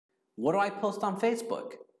What do I post on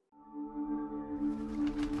Facebook?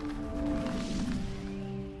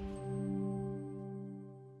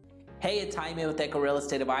 Hey, it's Jaime with Echo Real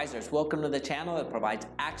Estate Advisors. Welcome to the channel that provides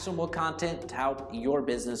actionable content to help your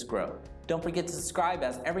business grow. Don't forget to subscribe,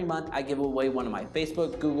 as every month I give away one of my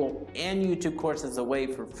Facebook, Google, and YouTube courses away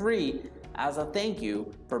for free as a thank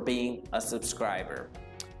you for being a subscriber.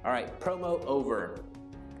 All right, promo over.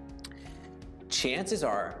 Chances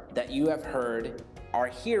are that you have heard, are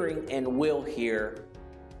hearing, and will hear,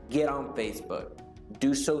 get on Facebook,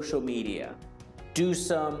 do social media, do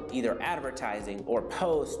some either advertising or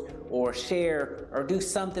post or share or do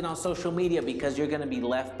something on social media because you're gonna be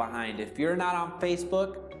left behind. If you're not on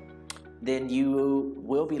Facebook, then you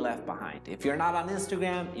will be left behind. If you're not on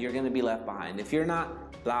Instagram, you're gonna be left behind. If you're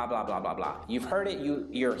not, blah, blah, blah, blah, blah. You've heard it,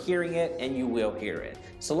 you're hearing it, and you will hear it.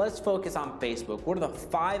 So let's focus on Facebook. What are the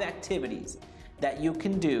 5 activities that you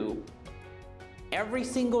can do every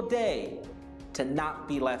single day to not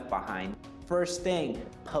be left behind? First thing,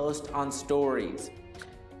 post on stories.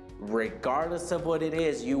 Regardless of what it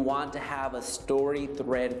is, you want to have a story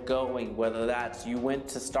thread going, whether that's you went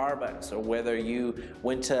to Starbucks or whether you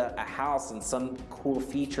went to a house and some cool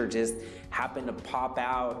feature just happened to pop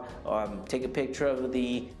out. Take a picture of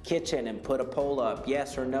the kitchen and put a poll up,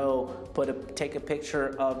 yes or no. Take a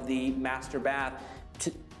picture of the master bath,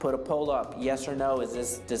 put a poll up, yes or no.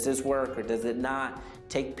 Does this work or does it not?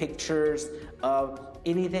 Take pictures of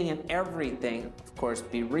anything and everything. Of course,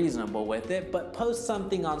 be reasonable with it, but post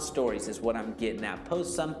something on stories is what I'm getting at.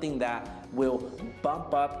 Post something that will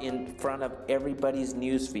bump up in front of everybody's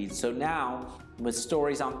news feed. So now with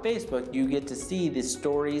stories on Facebook, you get to see the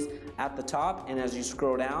stories at the top, and as you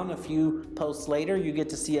scroll down a few posts later, you get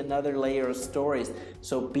to see another layer of stories.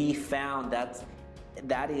 So be found.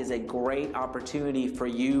 That is a great opportunity for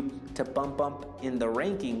you to bump up in the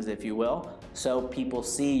rankings, if you will, so people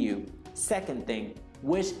see you. Second thing,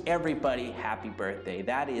 wish everybody happy birthday.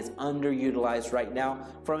 That is underutilized right now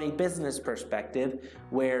from a business perspective,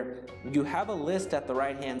 where you have a list at the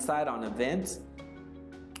right-hand side on events.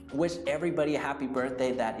 Wish everybody a happy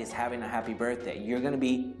birthday that is having a happy birthday. You're gonna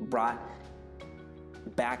be brought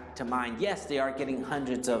back to mind. Yes, they are getting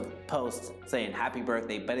hundreds of posts saying happy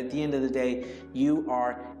birthday, but at the end of the day, you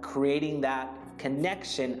are creating that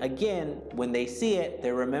connection. Again, when they see it,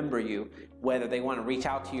 they remember you. Whether they want to reach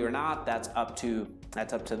out to you or not, that's up to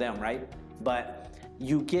them, right? But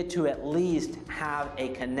you get to at least have a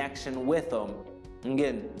connection with them.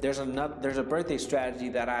 Again, there's a birthday strategy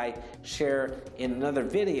that I share in another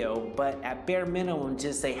video, but at bare minimum,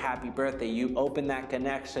 just say happy birthday. You open that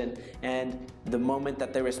connection, and the moment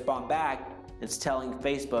that they respond back, it's telling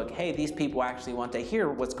Facebook, hey, these people actually want to hear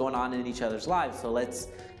what's going on in each other's lives. So let's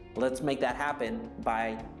make that happen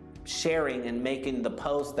by sharing and making the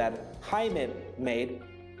post that Jaime made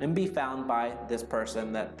and be found by this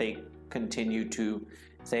person that they continue to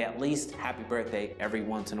say at least happy birthday every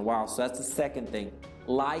once in a while. So that's the second thing.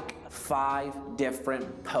 Like 5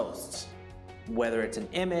 different posts, whether it's an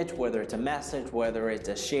image, whether it's a message, whether it's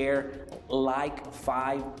a share. Like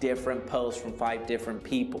 5 different posts from 5 different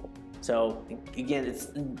people. So again,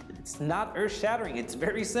 it's not earth-shattering. It's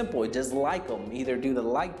very simple. Just like them. Either do the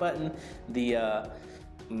like button, the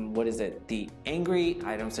the angry,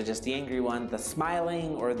 I don't suggest the angry one, the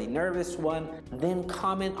smiling or the nervous one, then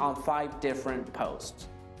comment on 5 different posts.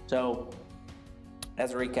 So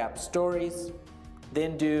as a recap, stories,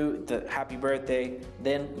 then do the happy birthday,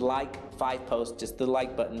 then like 5 posts, just the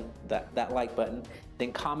like button, that like button,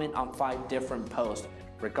 then comment on 5 different posts.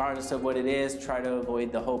 Regardless of what it is, try to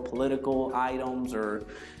avoid the whole political items or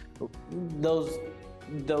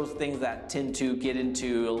those things that tend to get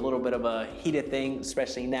into a little bit of a heated thing,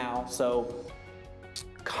 especially now. So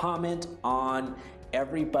comment on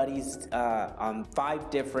everybody's on 5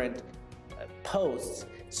 different posts,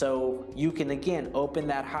 so you can again open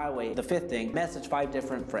that highway. The 5th thing, message 5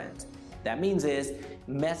 different friends. That means is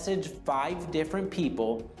message 5 different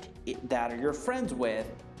people that are your friends with,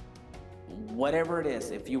 whatever it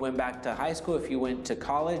is. If you went back to high school, if you went to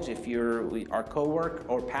college, if you're our co-worker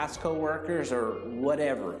or past co-workers or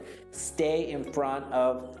whatever, stay in front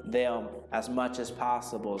of them as much as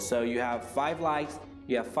possible. So you have 5 likes,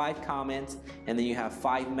 you have 5 comments, and then you have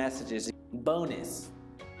 5 messages. Bonus,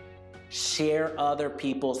 share other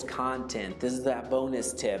people's content. This is that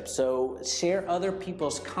bonus tip. So share other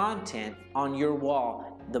people's content on your wall.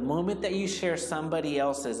 The moment that you share somebody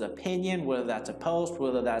else's opinion, whether that's a post,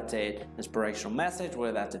 whether that's an inspirational message,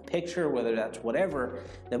 whether that's a picture, whether that's whatever,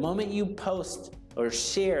 the moment you post or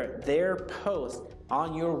share their post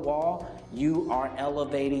on your wall, you are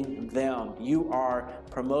elevating them. You are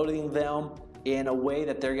promoting them in a way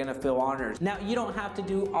that they're gonna feel honored. Now, you don't have to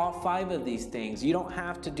do all 5 of these things. You don't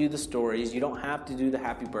have to do the stories. You don't have to do the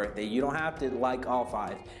happy birthday. You don't have to like all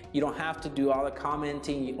 5. You don't have to do all the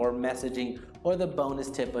commenting or messaging or the bonus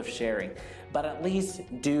tip of sharing. But at least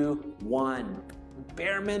do one.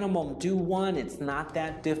 Bare minimum, do one. It's not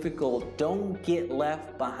that difficult. Don't get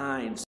left behind.